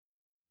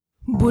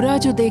बुरा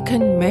जो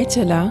देखन मैं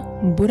चला,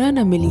 बुरा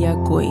न मिलिया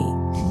कोई,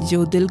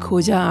 जो दिल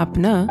खोजा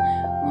आपना,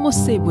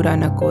 मुझसे बुरा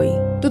न कोई।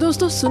 तो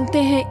दोस्तों सुनते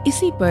हैं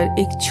इसी पर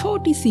एक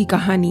छोटी सी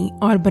कहानी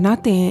और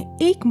बनाते हैं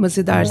एक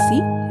मजेदार सी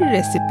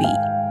recipe.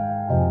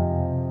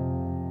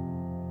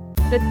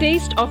 The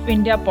test of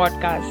India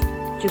podcast,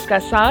 जिसका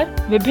सार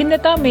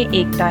विभिन्नता में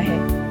एकता है,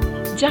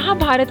 जहां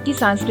भारत की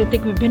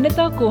सांस्कृतिक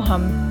विभिन्नता को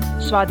हम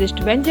स्वादिष्ट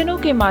व्यंजनों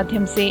के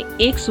माध्यम से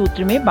एक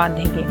सूत्र में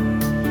बांधेंगे।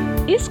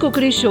 इस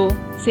कुकरी शो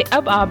से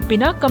अब आप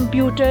बिना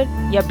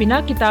कंप्यूटर या बिना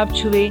किताब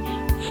छुए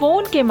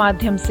फोन के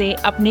माध्यम से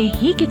अपने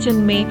ही किचन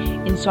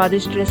में इन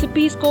स्वादिष्ट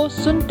रेसिपीज को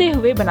सुनते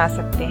हुए बना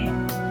सकते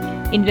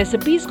हैं। इन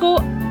रेसिपीज को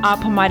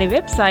आप हमारे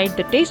वेबसाइट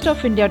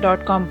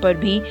thetasteofindia.com पर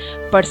भी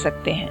पढ़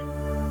सकते हैं।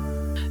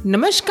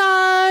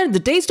 नमस्कार,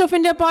 the test of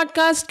India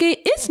podcast के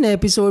इस नए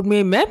एपिसोड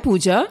में मैं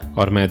पूजा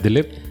और मैं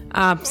दिलीप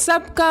आप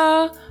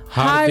सबका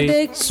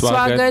हार्दिक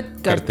स्वागत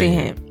करते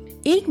हैं।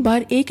 एक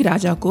बार एक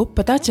राजा को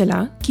पता चला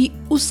कि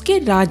उसके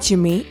राज्य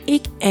में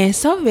एक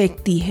ऐसा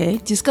व्यक्ति है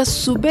जिसका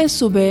सुबह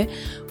सुबह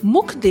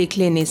मुख देख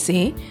लेने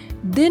से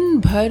दिन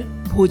भर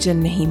भोजन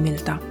नहीं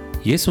मिलता।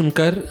 ये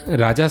सुनकर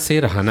राजा से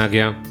रहा ना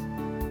गया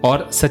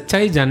और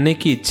सच्चाई जानने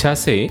की इच्छा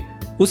से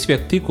उस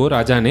व्यक्ति को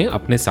राजा ने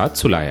अपने साथ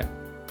सुलाया।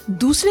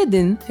 दूसरे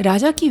दिन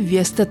राजा की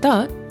व्यस्तता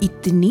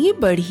इतनी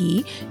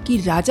बढ़ी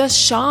कि राजा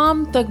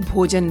शाम तक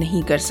भोजन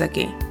नहीं कर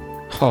सके।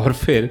 और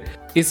फिर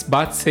इस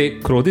बात से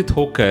क्रोधित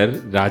होकर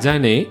राजा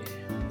ने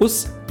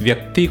उस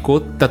व्यक्ति को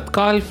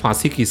तत्काल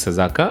फांसी की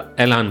सजा का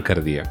ऐलान कर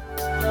दिया।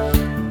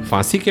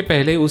 फांसी के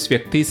पहले उस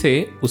व्यक्ति से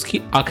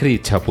उसकी आखिरी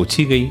इच्छा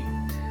पूछी गई।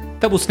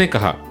 तब उसने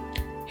कहा,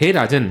 हे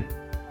राजन,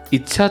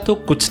 इच्छा तो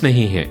कुछ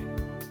नहीं है,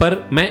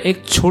 पर मैं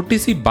एक छोटी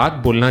सी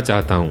बात बोलना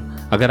चाहता हूं,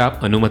 अगर आप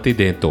अनुमति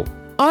दें तो।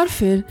 और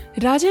फिर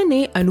राजा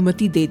ने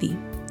अनुमति दे दी।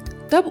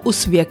 तब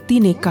उस व्यक्ति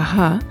ने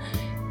कहा,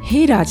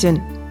 हे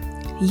राजन,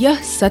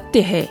 यह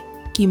सत्य है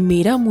कि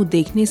मेरा मुंह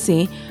देखने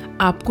से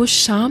आपको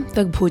शाम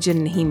तक भोजन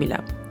नहीं मिला,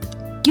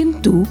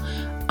 किंतु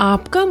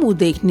आपका मुंह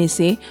देखने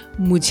से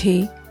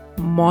मुझे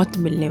मौत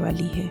मिलने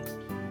वाली है।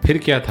 फिर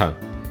क्या था?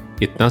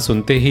 इतना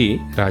सुनते ही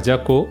राजा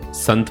को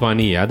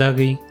संतवानी याद आ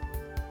गई।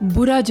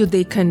 बुरा जो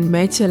देखन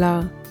मैं चला,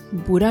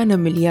 बुरा न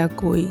मिलिया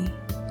कोई,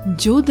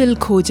 जो दिल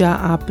खोजा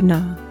आपना,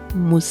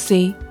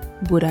 मुझसे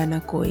बुरा न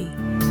कोई।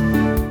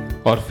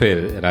 और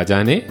फिर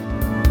राजा ने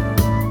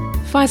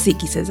फांसी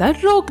की सजा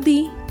रोक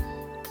दी।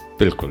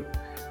 बिल्कुल।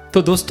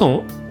 तो दोस्तों,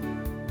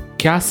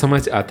 क्या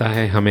समझ आता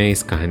है हमें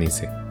इस कहानी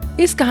से?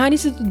 इस कहानी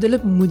से तो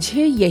दिलीप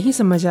मुझे यही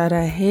समझ आ रहा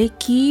है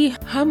कि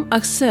हम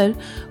अक्सर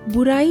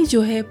बुराई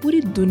जो है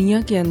पूरी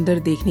दुनिया के अंदर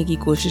देखने की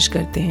कोशिश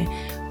करते हैं,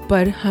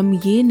 पर हम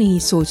ये नहीं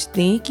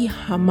सोचते कि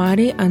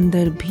हमारे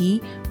अंदर भी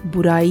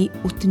बुराई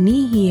उतनी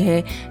ही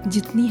है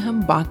जितनी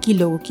हम बाकी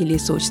लोगों के लिए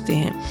सोचते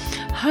हैं।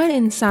 हर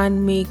इंसान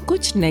में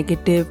कुछ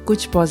नेगेटिव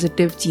कुछ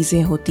पॉजिटिव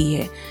चीज़ें होती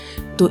है।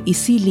 तो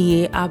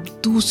इसीलिए आप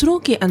दूसरों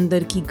के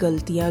अंदर की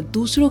गलतियाँ,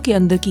 दूसरों के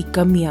अंदर की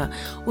कमियाँ,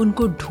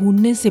 उनको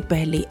ढूंढने से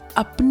पहले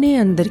अपने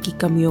अंदर की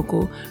कमियों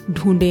को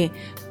ढूंढें,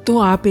 तो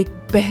आप एक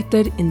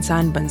बेहतर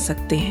इंसान बन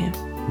सकते हैं।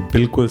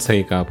 बिल्कुल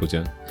सही कहा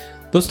पूजा।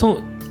 दोस्तों,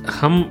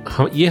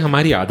 हम ये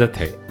हमारी आदत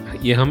है,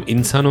 ये हम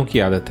इंसानों की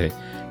आदत है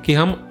कि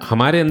हम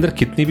हमारे अंदर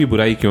कितनी भी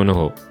बुराई क्यों न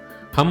हो,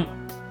 हम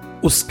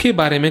उसके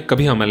बारे में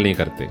कभी अमल नहीं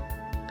करते।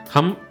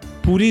 हम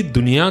पूरी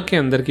दुनिया के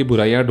अंदर की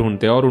बुराइयां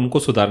ढूंढते हैं और उनको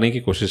सुधारने की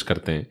कोशिश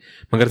करते हैं,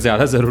 मगर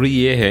ज़्यादा ज़रूरी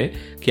ये है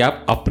कि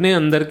आप अपने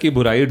अंदर की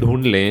बुराई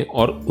ढूंढ लें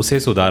और उसे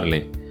सुधार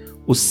लें।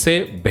 उससे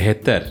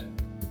बेहतर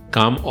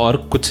काम और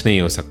कुछ नहीं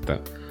हो सकता,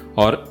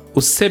 और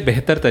उससे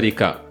बेहतर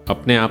तरीका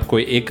अपने आप को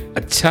एक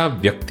अच्छा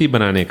व्यक्ति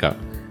बनाने का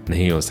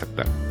नहीं हो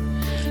सकता।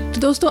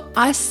 तो दोस्तों,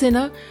 आज से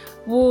ना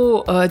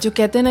वो जो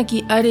कहते हैं ना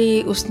कि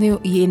अरे उसने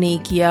ये नहीं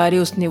किया, अरे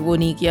उसने वो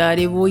नहीं किया,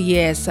 अरे वो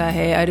ये ऐसा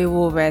है, अरे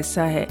वो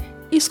वैसा है,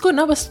 इसको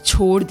ना बस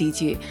छोड़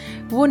दीजिए।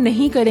 वो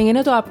नहीं करेंगे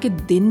ना तो आपके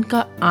दिन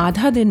का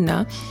आधा दिन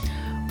ना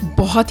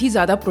बहुत ही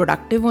ज़्यादा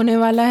प्रोडक्टिव होने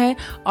वाला है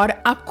और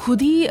आप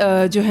खुद ही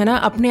जो है ना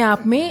अपने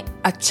आप में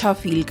अच्छा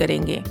फील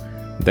करेंगे।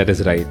 That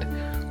is right.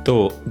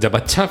 तो जब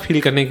अच्छा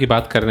फील करने की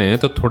बात कर रहे हैं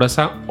तो थोड़ा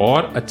सा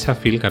और अच्छा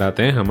फील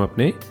कराते हैं हम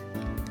अपने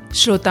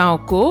श्रोताओं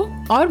को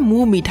और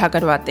मुंह मीठा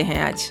करवाते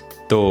हैं आज।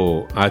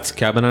 तो आज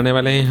क्या बनाने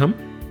वाले हैं हम?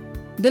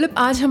 दिलीप,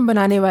 आज हम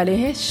बनाने वाले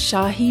हैं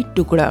शाही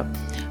टुकड़ा।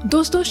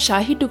 दोस्तों,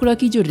 शाही टुकड़ा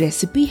की जो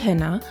रेसिपी है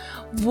ना,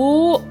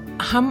 वो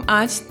हम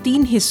आज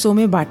 3 हिस्सों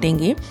में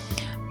बांटेंगे।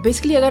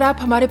 बेसिकली अगर आप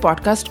हमारे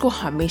पॉडकास्ट को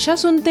हमेशा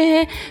सुनते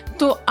हैं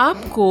तो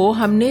आपको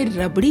हमने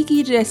रबड़ी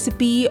की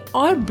रेसिपी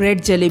और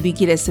ब्रेड जलेबी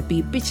की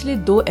रेसिपी पिछले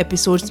 2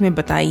 एपिसोड्स में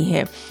बताई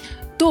है।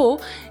 तो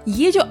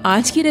ये जो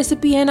आज की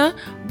रेसिपी है ना,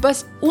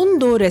 बस उन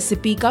 2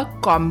 रेसिपी का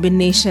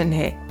कॉम्बिनेशन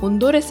है। उन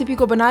 2 रेसिपी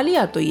को बना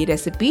लिया तो ये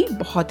रेसिपी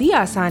बहुत ही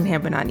आसान है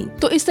बनानी।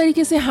 तो इस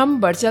तरीके से हम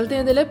बढ़ चलते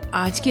हैं दिलीप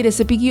आज की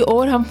रेसिपी की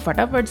ओर। हम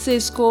फटाफट से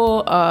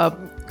इसको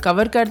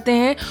कवर करते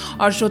हैं।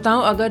 और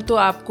श्रोताओं, अगर तो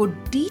आपको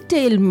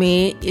डिटेल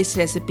में इस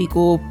रेसिपी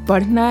को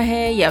पढ़ना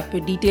है या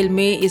फिर डिटेल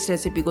में इस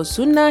रेसिपी को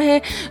सुनना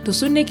है, तो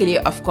सुनने के लिए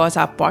ऑफ कोर्स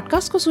आप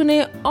पॉडकास्ट को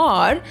सुने,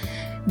 और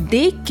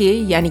देख के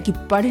यानी कि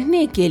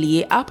पढ़ने के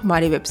लिए आप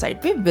हमारे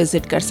वेबसाइट पे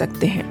विजिट कर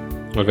सकते हैं।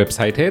 और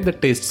वेबसाइट है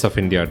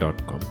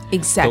thetastesofindia.com।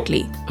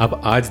 एग्जैक्टली। तो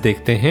अब आज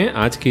देखते हैं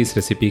आज की इस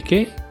रेसिपी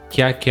के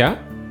क्या क्या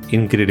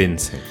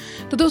इंग्रेडिएंट्स हैं।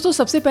 तो दोस्तों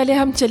सबसे पहले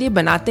हम चलिए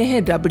बनाते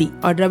हैं रबड़ी।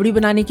 और रबड़ी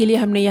बनाने के लिए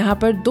हमने यहाँ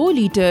पर 2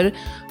 लीटर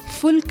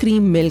फुल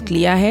क्रीम मिल्क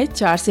लिया है,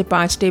 4 से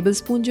 5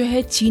 टेबलस्पून जो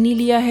है चीनी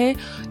लिया है,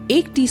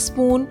 1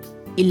 टीस्पून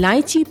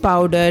इलायची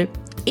पाउडर,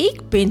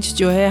 1 पिंच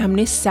जो है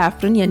हमने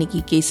सैफरन यानी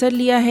कि केसर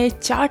लिया है,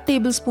 4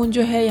 टेबलस्पून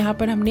जो है यहाँ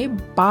पर हमने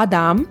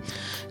बादाम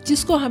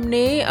जिसको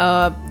हमने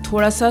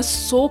थोड़ा सा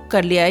सोक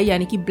कर लिया है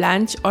यानी कि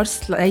ब्लांच और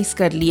स्लाइस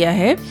कर लिया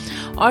है,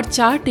 और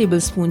 4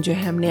 टेबलस्पून जो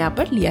है हमने यहाँ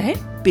पर लिया है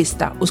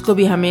पिस्ता, उसको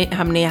भी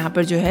हमने यहाँ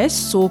पर जो है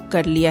सोक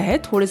कर लिया है,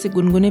 थोड़े से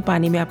गुनगुने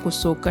पानी में आपको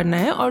सोक करना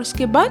है और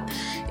उसके बाद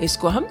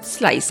इसको हम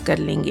स्लाइस कर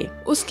लेंगे।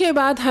 उसके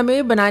बाद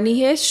हमें बनानी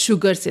है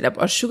शुगर सिरप,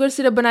 और शुगर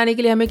सिरप बनाने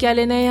के लिए हमें क्या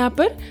लेना है यहाँ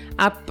पर,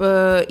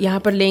 आप यहाँ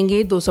पर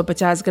लेंगे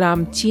 250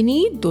 ग्राम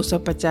चीनी,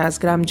 250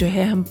 ग्राम जो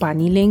है हम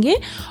पानी लेंगे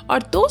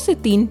और 2 से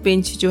 3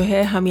 पिंच जो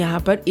है हम यहाँ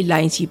पर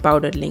इलायची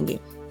पाउडर लेंगे।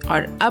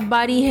 और अब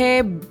बारी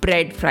है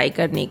ब्रेड फ्राई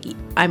करने की।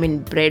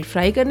 ब्रेड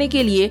फ्राई करने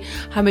के लिए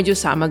हमें जो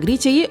सामग्री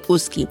चाहिए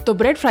उसकी, तो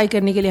ब्रेड फ्राई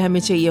करने के लिए हमें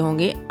चाहिए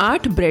होंगे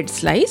 8 ब्रेड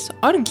स्लाइस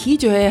और घी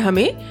जो है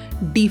हमें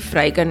डीप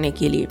फ्राई करने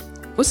के लिए।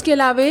 उसके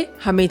अलावा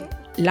हमें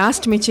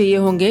लास्ट में चाहिए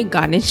होंगे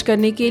गार्निश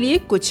करने के लिए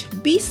कुछ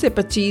 20 से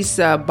 25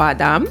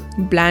 बादाम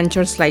ब्लांच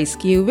और स्लाइस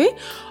किए हुए,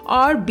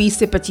 और 20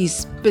 से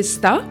 25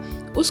 पिस्ता,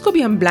 उसको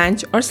भी हम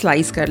ब्लांच और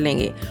स्लाइस कर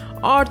लेंगे।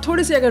 और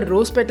थोड़े से अगर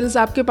रोज पेटल्स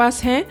आपके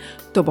पास हैं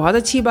तो बहुत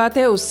अच्छी बात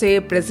है, उससे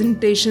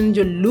प्रेजेंटेशन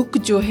जो लुक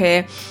जो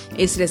है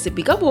इस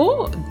रेसिपी का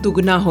वो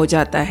दुगना हो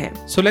जाता है।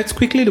 So let's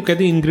quickly look at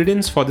the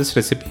ingredients for this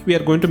recipe. We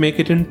are going to make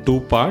it in 2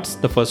 parts.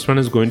 The first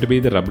one is going to be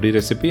the rabri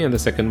recipe and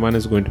the second one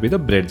is going to be the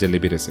bread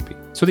jalebi recipe.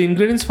 So the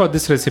ingredients for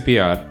this recipe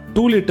are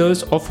 2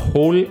 liters of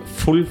whole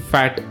full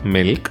fat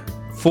milk,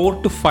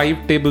 4 to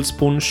 5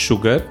 tablespoons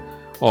sugar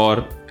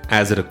or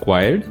as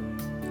required,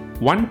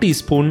 1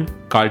 teaspoon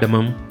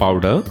cardamom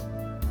powder,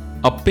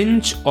 a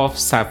pinch of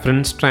saffron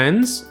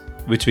strands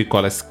which we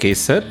call as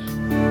kesar,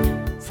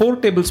 4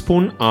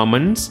 tablespoon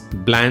almonds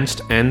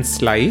blanched and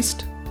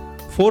sliced,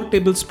 4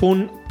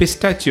 tablespoon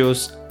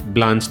pistachios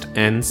blanched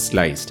and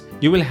sliced.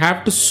 You will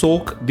have to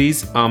soak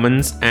these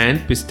almonds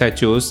and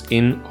pistachios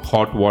in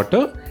hot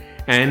water,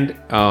 and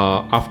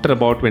after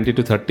about 20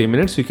 to 30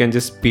 minutes you can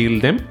just peel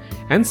them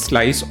and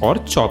slice or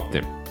chop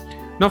them.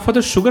 Now for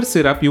the sugar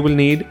syrup you will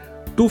need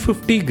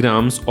 250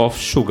 grams of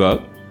sugar,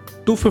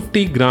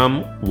 250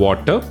 gram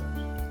water,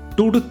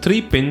 2 to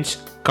 3 pinch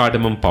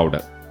cardamom powder.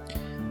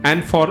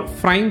 And for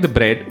frying the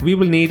bread, we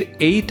will need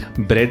 8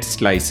 bread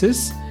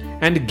slices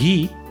and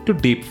ghee to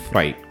deep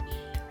fry.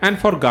 And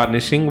for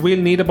garnishing, we'll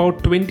need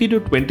about 20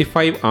 to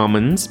 25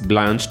 almonds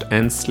blanched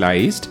and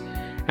sliced,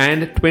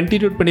 and 20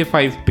 to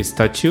 25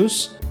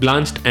 pistachios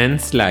blanched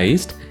and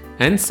sliced,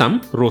 and some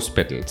rose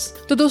petals.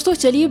 तो दोस्तों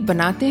चलिए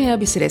बनाते हैं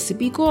अब इस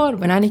recipe को, और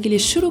बनाने के लिए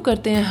शुरू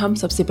करते हैं हम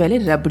सबसे पहले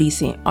रबड़ी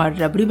से। और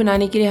रबड़ी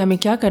बनाने के लिए हमें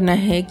क्या करना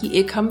है कि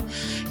एक हम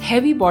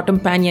हैवी बॉटम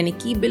पैन यानी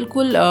कि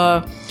बिल्कुल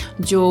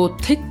जो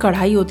थिक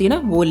कढ़ाई होती है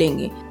ना वो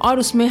लेंगे, और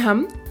उसमें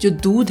हम जो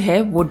दूध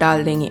है वो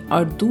डाल देंगे।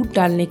 और दूध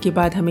डालने के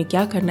बाद हमें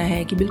क्या करना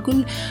है कि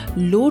बिल्कुल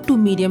लो टू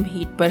मीडियम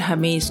हीट पर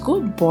हमें इसको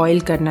बॉईल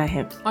करना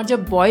है। और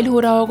जब बॉईल हो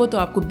रहा होगा तो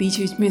आपको बीच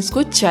बीच में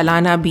इसको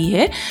चलाना भी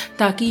है,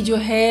 ताकि जो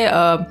है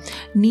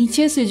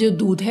नीचे से जो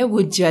दूध है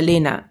वो जले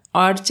ना।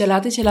 और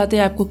चलाते चलाते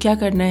आपको क्या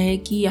करना है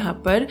कि यहाँ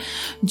पर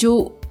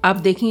जो आप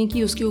देखेंगे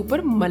कि उसके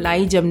ऊपर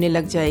मलाई जमने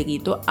लग जाएगी।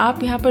 तो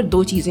आप यहाँ पर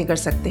 2 चीज़ें कर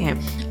सकते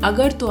हैं।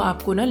 अगर तो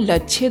आपको ना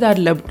लच्छेदार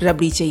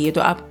रबड़ी चाहिए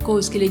तो आपको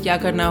उसके लिए क्या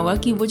करना होगा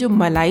कि वो जो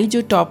मलाई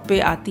जो टॉप पे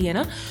आती है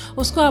ना,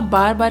 उसको आप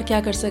बार बार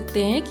क्या कर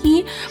सकते हैं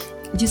कि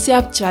जिससे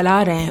आप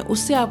चला रहे हैं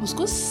उससे आप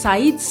उसको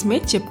साइड्स में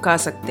चिपका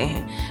सकते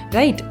हैं,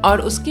 राइट।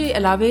 और उसके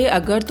अलावे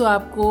अगर तो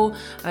आपको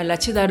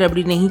लच्छेदार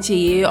रबड़ी नहीं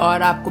चाहिए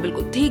और आपको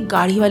बिल्कुल ठीक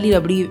गाढ़ी वाली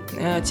रबड़ी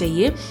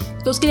चाहिए,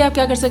 तो उसके लिए आप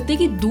क्या कर सकते हैं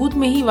कि दूध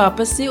में ही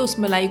वापस से उस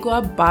मलाई को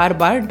आप बार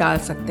बार डाल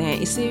सकते हैं।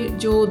 इससे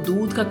जो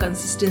दूध का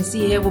कंसिस्टेंसी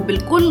है वो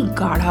बिल्कुल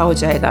गाढ़ा हो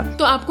जाएगा।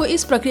 तो आपको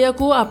इस प्रक्रिया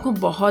को आपको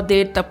बहुत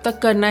देर तब तक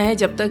करना है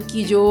जब तक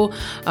कि जो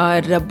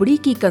रबड़ी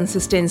की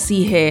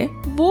कंसिस्टेंसी है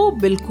वो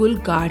बिल्कुल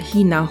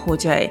गाढ़ी ना हो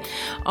जाए।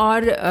 और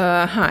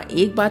हाँ,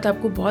 एक बात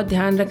आपको बहुत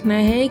ध्यान रखना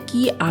है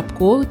कि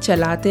आपको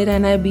चलाते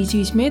रहना है बीच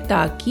बीच में,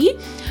 ताकि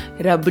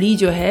रबड़ी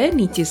जो है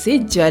नीचे से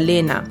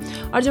जले ना।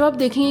 और जब आप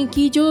देखेंगे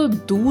कि जो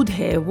दूध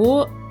है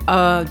वो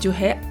जो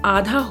है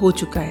आधा हो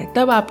चुका है,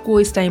 तब आपको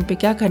इस टाइम पे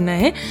क्या करना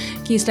है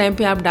कि इस टाइम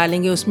पे आप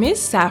डालेंगे उसमें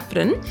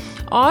सैफरन,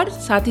 और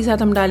साथ ही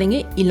साथ हम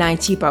डालेंगे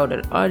इलायची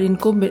पाउडर, और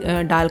इनको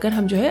डालकर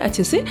हम जो है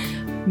अच्छे से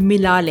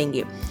मिला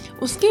लेंगे।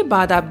 उसके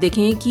बाद आप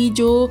देखें कि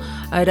जो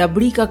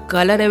रबड़ी का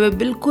कलर है वह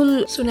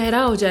बिल्कुल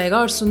सुनहरा हो जाएगा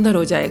और सुंदर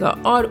हो जाएगा।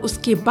 और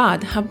उसके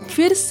बाद हम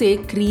फिर से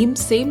क्रीम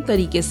सेम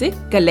तरीके से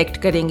कलेक्ट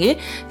करेंगे,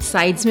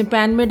 साइड्स में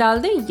पैन में डाल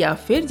दें, या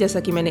फिर जैसा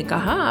कि मैंने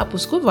कहा आप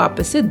उसको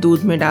वापस से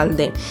दूध में डाल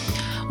दें।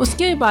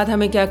 उसके बाद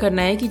हमें क्या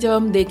करना है कि जब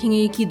हम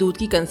देखेंगे कि दूध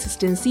की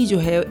कंसिस्टेंसी जो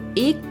है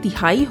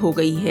 1/3 हो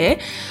गई है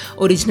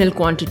ओरिजिनल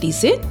क्वांटिटी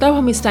से, तब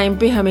हम इस टाइम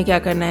पे हमें क्या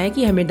करना है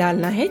कि हमें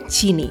डालना है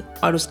चीनी,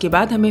 और उसके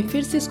बाद हमें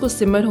फिर से इसको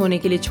सिमर होने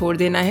के लिए छोड़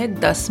देना है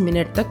 10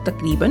 मिनट तक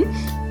तकरीबन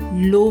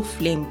लो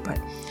फ्लेम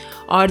पर।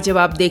 और जब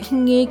आप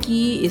देखेंगे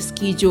कि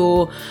इसकी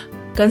जो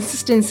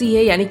कंसिस्टेंसी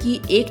है यानी कि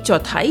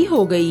 1/4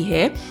 हो गई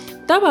है,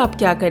 तब आप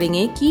क्या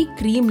करेंगे कि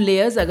क्रीम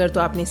लेयर्स अगर तो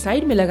आपने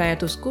साइड में लगाया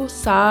तो उसको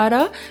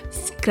सारा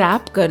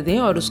स्क्रैप कर दें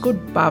और उसको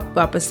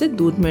वापस से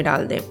दूध में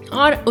डाल दें।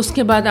 और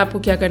उसके बाद आपको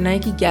क्या करना है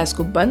कि गैस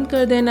को बंद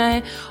कर देना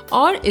है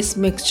और इस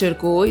मिक्सचर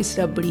को, इस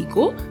रबड़ी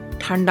को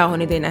ठंडा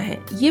होने देना है।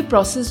 ये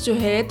प्रोसेस जो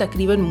है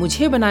तकरीबन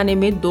मुझे बनाने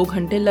में 2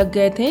 घंटे लग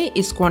गए थे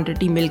इस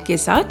क्वांटिटी मिल्क के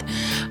साथ।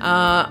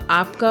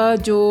 आपका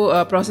जो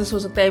प्रोसेस हो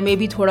सकता है मे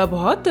भी थोड़ा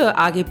बहुत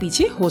आगे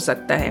पीछे हो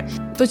सकता है।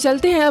 तो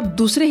चलते हैं अब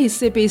दूसरे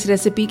हिस्से पे इस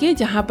रेसिपी के,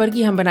 जहाँ पर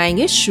कि हम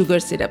बनाएंगे शुगर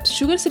सिरप।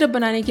 शुगर सिरप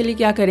बनाने के लिए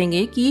क्या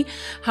करेंगे कि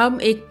हम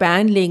एक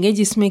पैन लेंगे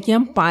जिसमें कि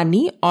हम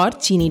पानी और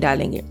चीनी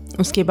डालेंगे।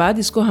 उसके बाद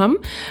इसको हम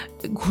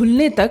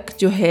घुलने तक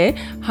जो है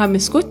हम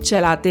इसको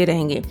चलाते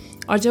रहेंगे,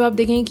 और जब आप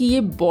देखेंगे कि ये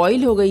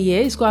बॉईल हो गई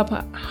है, इसको आप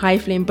हाई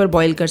फ्लेम पर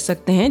बॉईल कर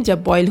सकते हैं।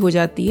 जब बॉईल हो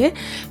जाती है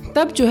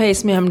तब जो है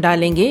इसमें हम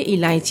डालेंगे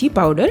इलायची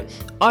पाउडर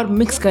और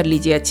मिक्स कर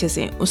लीजिए अच्छे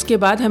से। उसके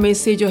बाद हमें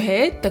इससे जो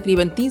है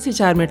तकरीबन 3 से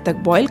 4 मिनट तक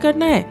बॉईल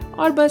करना है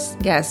और बस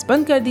गैस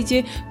बंद कर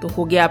दीजिए, तो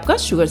हो गया आपका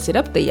शुगर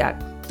सिरप तैयार।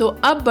 तो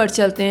अब बढ़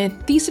चलते हैं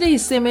तीसरे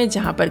हिस्से में,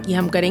 जहाँ पर कि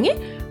हम करेंगे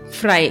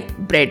फ्राई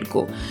ब्रेड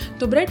को।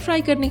 तो ब्रेड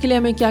फ्राई करने के लिए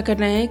हमें क्या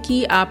करना है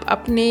कि आप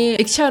अपने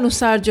इच्छा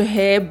अनुसार जो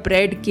है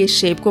ब्रेड के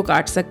शेप को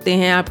काट सकते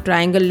हैं। आप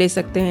ट्रायंगल ले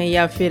सकते हैं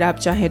या फिर आप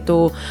चाहे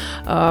तो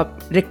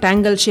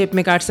रेक्टेंगल शेप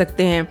में काट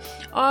सकते हैं।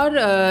 और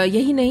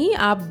यही नहीं,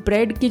 आप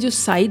ब्रेड के जो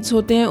साइड्स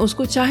होते हैं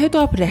उसको चाहे तो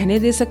आप रहने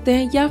दे सकते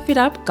हैं या फिर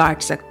आप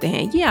काट सकते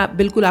हैं, ये आप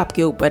बिल्कुल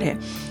आपके ऊपर है।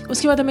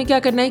 उसके बाद हमें क्या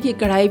करना है कि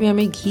कढ़ाई में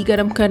हमें घी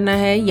गरम करना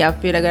है, या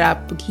फिर अगर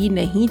आप घी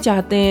नहीं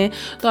चाहते हैं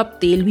तो आप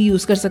तेल भी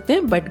यूज़ कर सकते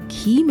हैं, बट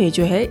घी में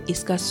जो है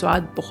इसका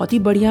स्वाद बहुत ही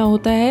बढ़िया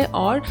होता है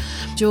और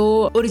जो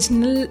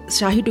ओरिजिनल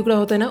शाही टुकड़ा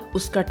होता है ना,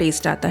 उसका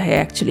टेस्ट आता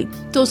है एक्चुअली।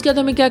 तो उसके बाद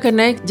हमें क्या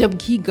करना है, जब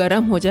घी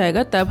गरम हो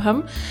जाएगा तब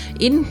हम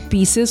इन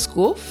पीसेस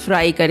को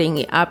फ्राई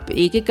करेंगे। आप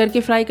एक एक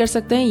करके फ्राई कर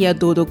सकते हैं या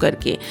 2-2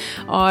 करके,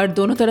 और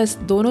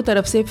दोनों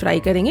तरफ से फ्राई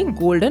करेंगे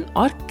गोल्डन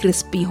और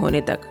क्रिस्पी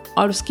होने तक।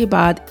 और उसके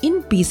बाद इन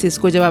पीसेस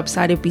को, जब आप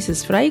सारे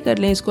पीसेस फ्राई कर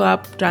लें, इसको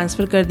आप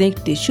ट्रांसफ़र कर दें एक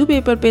टिश्यू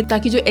पेपर पे,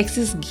 ताकि जो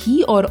एक्सेस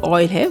घी और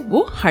ऑयल है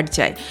वो हट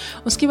जाए।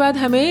 उसके बाद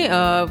हमें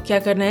क्या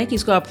करना है कि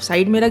इसको आप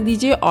साइड में रख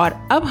दीजिए,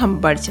 और अब हम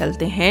बढ़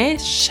चलते हैं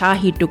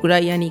शाही टुकड़ा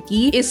यानी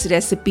कि इस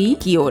रेसिपी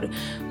की ओर।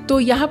 तो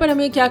यहाँ पर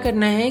हमें क्या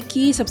करना है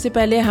कि सबसे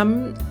पहले हम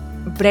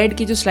ब्रेड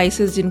के जो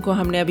स्लाइसेस जिनको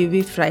हमने अभी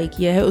भी फ्राई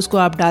किया है उसको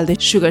आप डाल दें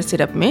शुगर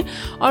सिरप में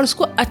और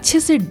उसको अच्छे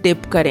से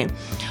डिप करें।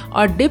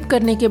 और डिप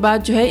करने के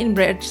बाद जो है इन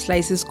ब्रेड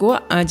स्लाइसेस को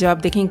जब आप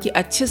देखें कि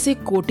अच्छे से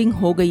कोटिंग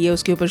हो गई है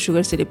उसके ऊपर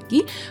शुगर सिरप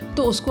की,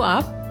 तो उसको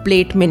आप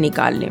प्लेट में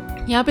निकाल लें।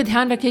 यहाँ पे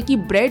ध्यान रखें कि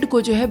ब्रेड को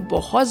जो है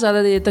बहुत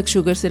ज़्यादा देर तक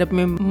शुगर सिरप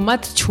में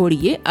मत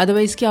छोड़िए,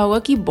 अदरवाइज क्या होगा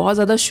कि बहुत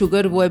ज़्यादा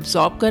शुगर वो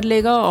एब्जॉर्ब कर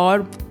लेगा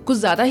और कुछ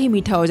ज़्यादा ही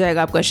मीठा हो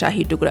जाएगा आपका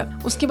शाही टुकड़ा।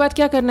 उसके बाद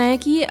क्या करना है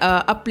कि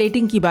अब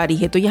प्लेटिंग की बारी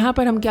है। तो यहाँ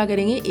पर हम क्या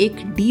करेंगे, एक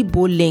डीप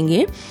बोल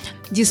लेंगे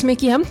जिसमें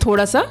कि हम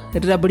थोड़ा सा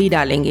रबड़ी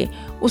डालेंगे।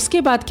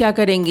 उसके बाद क्या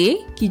करेंगे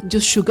कि जो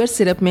शुगर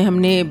सिरप में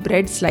हमने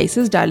ब्रेड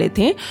स्लाइसेस डाले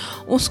थे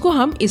उसको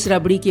हम इस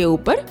रबड़ी के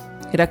ऊपर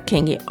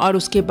रखेंगे, और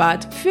उसके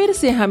बाद फिर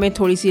से हमें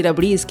थोड़ी सी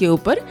रबड़ी इसके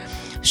ऊपर,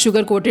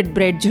 शुगर कोटेड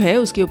ब्रेड जो है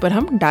उसके ऊपर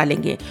हम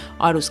डालेंगे।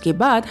 और उसके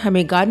बाद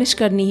हमें गार्निश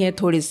करनी है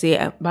थोड़े से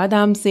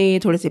बादाम से,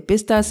 थोड़े से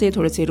पिस्ता से,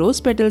 थोड़े से रोज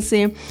पेटल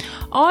से,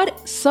 और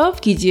सर्व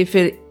कीजिए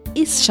फिर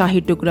इस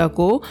शाही टुकड़ा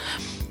को।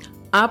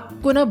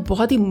 आपको ना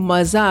बहुत ही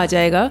मज़ा आ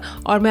जाएगा।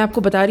 और मैं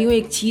आपको बता रही हूँ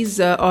एक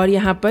चीज़ और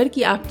यहाँ पर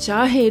कि आप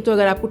चाहे तो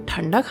अगर आपको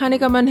ठंडा खाने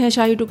का मन है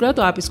शाही टुकड़ा,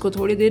 तो आप इसको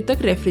थोड़ी देर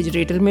तक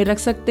रेफ्रिजरेटर में रख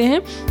सकते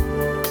हैं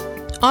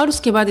और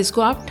उसके बाद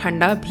इसको आप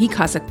ठंडा भी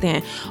खा सकते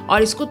हैं।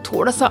 और इसको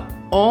थोड़ा सा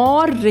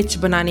और रिच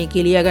बनाने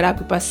के लिए अगर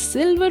आपके पास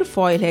सिल्वर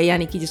फॉइल है,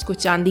 यानी कि जिसको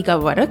चांदी का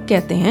वर्क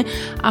कहते हैं,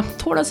 आप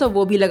थोड़ा सा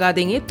वो भी लगा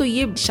देंगे तो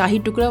ये शाही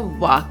टुकड़ा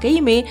वाकई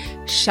में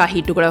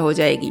शाही टुकड़ा हो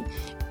जाएगी।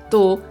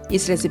 तो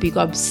इस रेसिपी को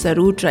आप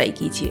ज़रूर ट्राई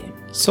कीजिए।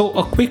 So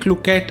a quick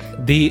look at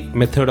the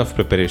method of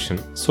preparation.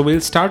 So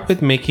we'll start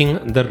with making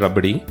the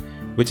rabri,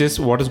 which is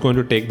what is going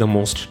to take the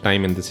most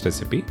time in this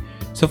recipe.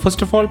 So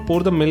first of all, pour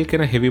the milk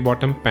in a heavy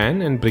bottom pan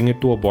and bring it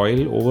to a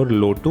boil over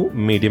low to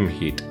medium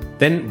heat.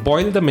 Then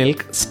boil the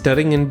milk,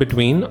 stirring in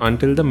between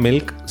until the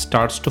milk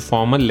starts to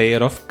form a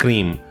layer of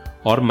cream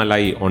or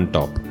malai on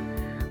top.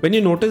 When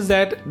you notice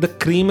that the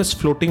cream is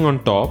floating on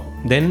top,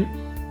 then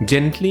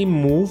gently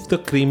move the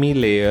creamy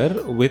layer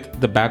with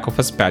the back of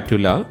a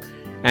spatula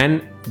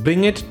and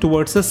bring it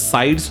towards the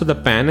sides of the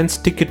pan and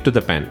stick it to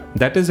the pan.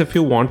 That is if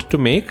you want to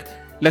make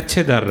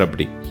lachhedar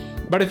rabdi.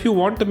 But if you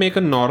want to make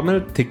a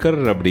normal thicker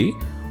rabdi,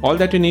 all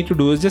that you need to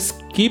do is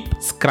just keep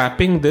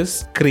scraping this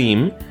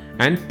cream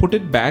and put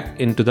it back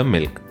into the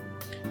milk.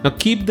 Now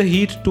keep the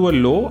heat to a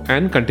low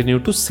and continue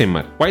to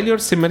simmer. While you're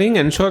simmering,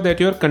 ensure that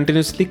you're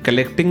continuously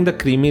collecting the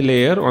creamy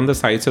layer on the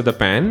sides of the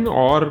pan,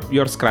 or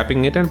you're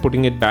scraping it and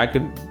putting it back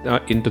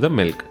into the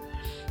milk.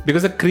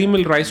 because the cream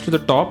will rise to the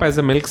top as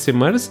the milk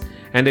simmers,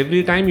 and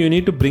every time you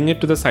need to bring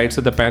it to the sides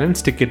of the pan and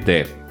stick it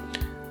there.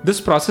 This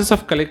process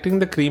of collecting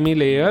the creamy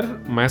layer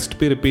must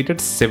be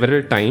repeated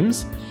several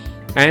times,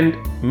 and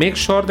make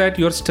sure that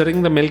you're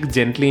stirring the milk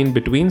gently in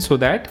between so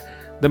that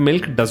the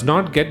milk does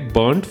not get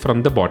burnt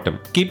from the bottom.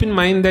 Keep in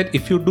mind that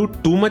if you do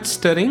too much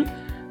stirring,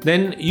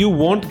 then you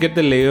won't get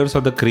the layers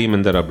of the cream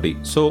in the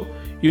rabri. So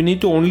you need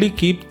to only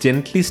keep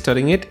gently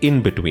stirring it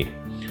in between.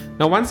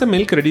 Now once the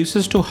milk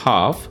reduces to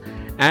half,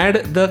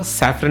 add the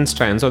saffron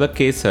strands or the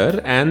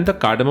kesar and the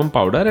cardamom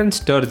powder and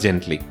stir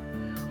gently.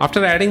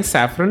 After adding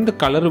saffron, the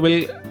color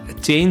will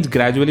change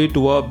gradually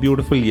to a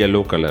beautiful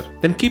yellow color.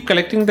 Then keep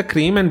collecting the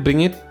cream and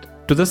bring it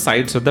to the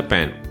sides of the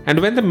pan. And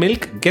when the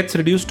milk gets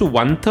reduced to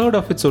 1/3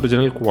 of its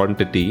original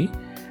quantity,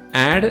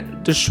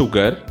 add the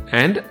sugar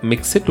and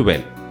mix it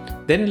well.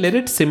 Then let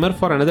it simmer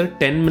for another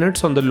 10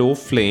 minutes on the low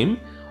flame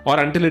or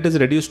until it is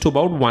reduced to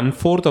about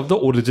 1/4 of the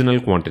original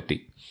quantity.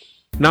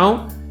 Now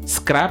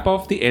scrap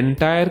off the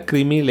entire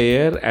creamy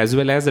layer as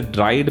well as the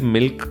dried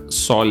milk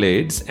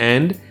solids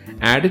and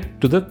add it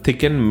to the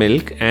thickened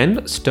milk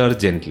and stir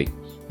gently.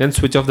 Then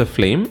switch off the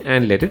flame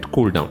and let it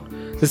cool down.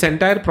 This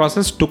entire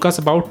process took us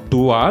about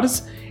 2 hours.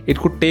 It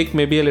could take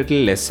maybe a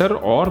little lesser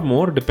or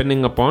more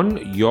depending upon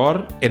your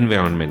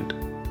environment.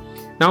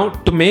 Now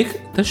to make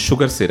the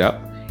sugar syrup,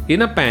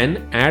 in a pan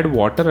add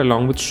water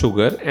along with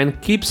sugar and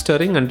keep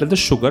stirring until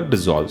the sugar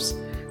dissolves.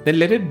 Then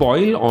let it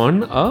boil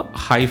on a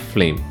high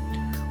flame.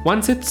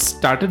 Once it's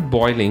started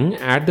boiling,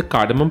 add the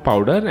cardamom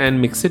powder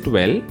and mix it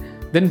well.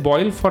 Then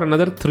boil for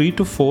another 3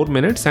 to 4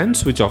 minutes and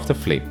switch off the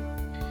flame.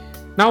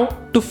 Now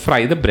to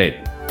fry the bread.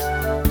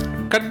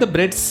 Cut the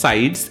bread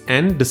sides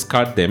and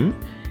discard them,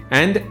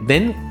 and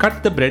then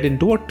cut the bread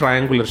into a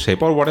triangular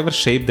shape or whatever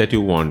shape that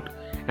you want,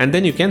 and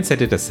then you can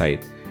set it aside.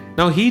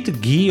 Now heat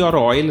ghee or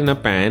oil in a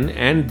pan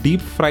and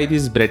deep fry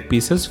these bread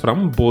pieces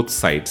from both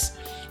sides.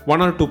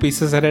 1 or 2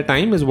 pieces at a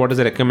time is what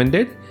is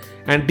recommended,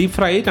 and deep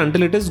fry it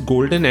until it is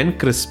golden and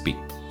crispy.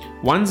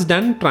 Once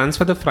done,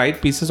 transfer the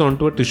fried pieces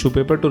onto a tissue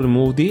paper to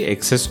remove the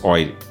excess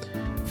oil.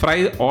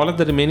 Fry all of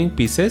the remaining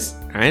pieces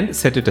and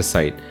set it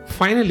aside.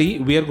 Finally,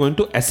 we are going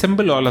to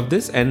assemble all of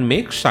this and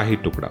make Shahi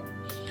Tukda.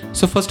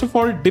 So first of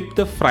all, dip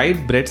the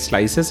fried bread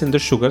slices in the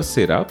sugar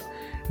syrup.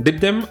 Dip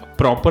them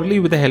properly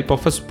with the help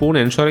of a spoon,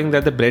 ensuring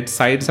that the bread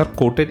sides are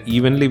coated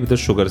evenly with the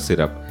sugar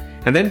syrup,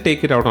 and then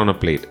take it out on a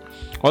plate.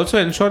 Also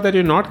ensure that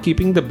you're not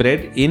keeping the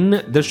bread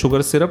in the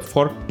sugar syrup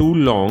for too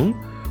long,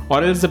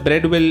 or else the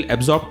bread will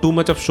absorb too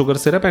much of sugar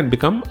syrup and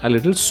become a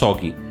little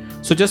soggy.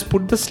 So just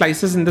put the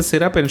slices in the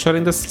syrup,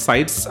 ensuring the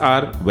sides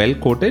are well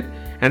coated,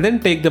 and then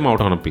take them out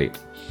on a plate.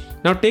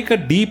 Now take a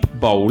deep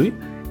bowl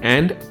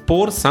and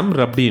pour some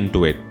rabri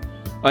into it.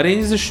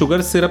 Arrange the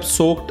sugar syrup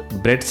soaked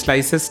bread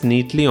slices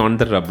neatly on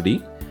the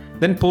rabri.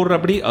 Then pour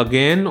rabri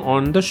again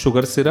on the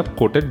sugar syrup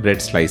coated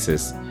bread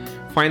slices.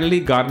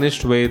 Finally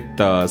garnished with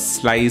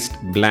sliced,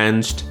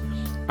 blanched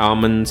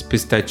almonds,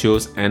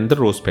 pistachios and the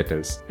rose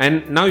petals.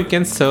 And now you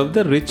can serve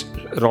the rich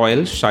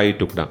royal Shahi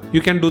Tukda.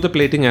 You can do the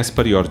plating as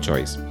per your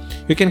choice.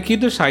 You can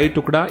keep the Shahi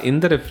Tukda in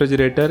the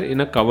refrigerator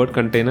in a covered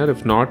container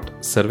if not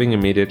serving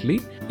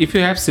immediately. If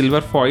you have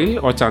silver foil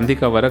or chandi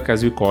ka varak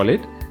as we call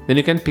it, then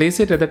you can place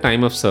it at the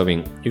time of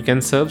serving. You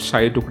can serve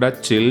Shahi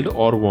Tukda chilled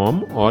or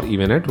warm or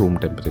even at room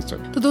temperature.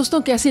 तो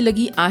दोस्तों कैसी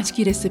लगी आज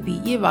की recipe?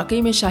 ये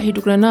वाकई में शाही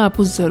टुकड़ा ना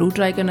आपको ज़रूर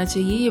ट्राई करना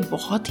चाहिए. ये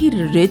बहुत ही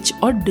रिच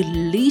और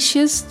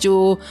डिलीशियस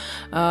जो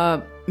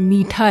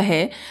मीठा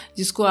है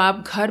जिसको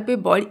आप घर पे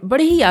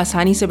बड़े ही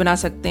आसानी से बना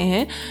सकते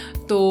हैं.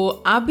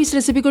 तो आप भी इस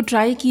रेसिपी को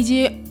ट्राई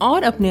कीजिए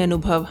और अपने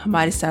अनुभव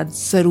हमारे साथ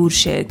ज़रूर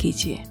शेयर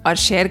कीजिए. और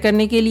शेयर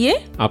करने के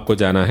लिए आपको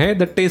जाना है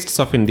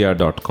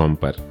thetastesofIndia.com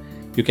पर.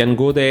 You can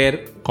go there,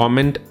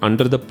 comment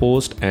under the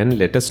post and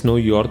let us know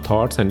your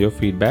thoughts and your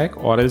feedback,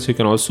 or else you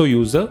can also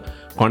use the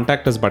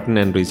contact us button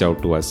and reach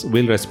out to us.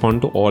 We'll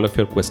respond to all of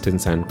your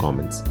questions and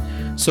comments.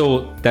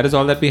 So that is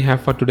all that we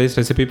have for today's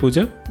recipe,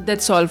 Pooja.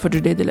 That's all for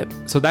today, Dilip.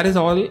 So that is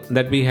all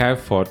that we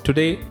have for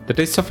today. The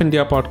Taste of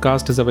India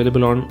podcast is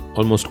available on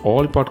almost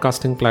all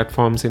podcasting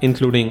platforms,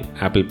 including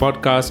Apple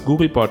Podcasts,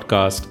 Google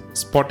Podcasts,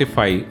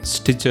 Spotify,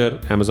 Stitcher,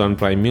 Amazon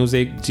Prime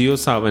Music,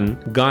 JioSaavn,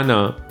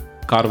 Gaana,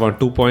 Carvaan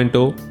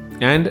 2.0,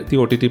 and the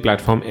OTT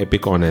platform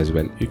Epicon as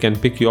well. You can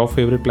pick your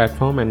favorite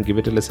platform and give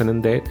it a listen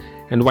in there.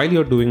 And while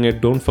you're doing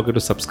it, don't forget to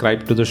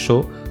subscribe to the show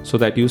so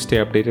that you stay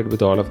updated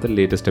with all of the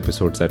latest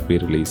episodes that we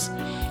release.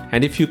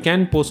 And if you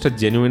can post a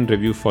genuine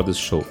review for this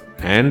show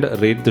and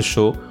rate the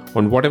show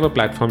on whatever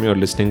platform you're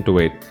listening to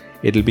it,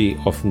 it'll be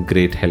of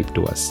great help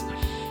to us.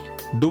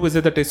 Do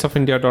visit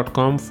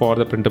thetastesofIndia.com for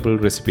the printable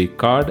recipe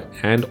card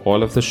and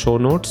all of the show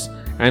notes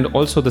and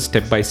also the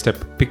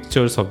step-by-step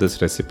pictures of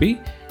this recipe.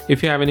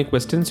 If you have any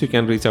questions, you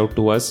can reach out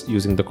to us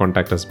using the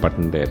contact us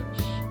button there.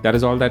 That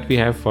is all that we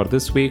have for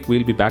this week.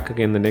 We'll be back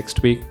again the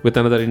next week with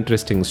another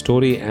interesting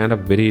story and a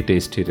very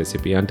tasty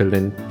recipe. Until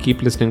then,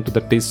 keep listening to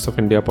the Tastes of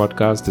India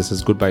podcast. This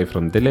is goodbye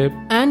from Dilip.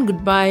 And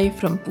goodbye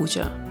from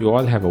Pooja. You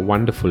all have a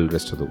wonderful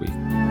rest of the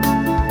week.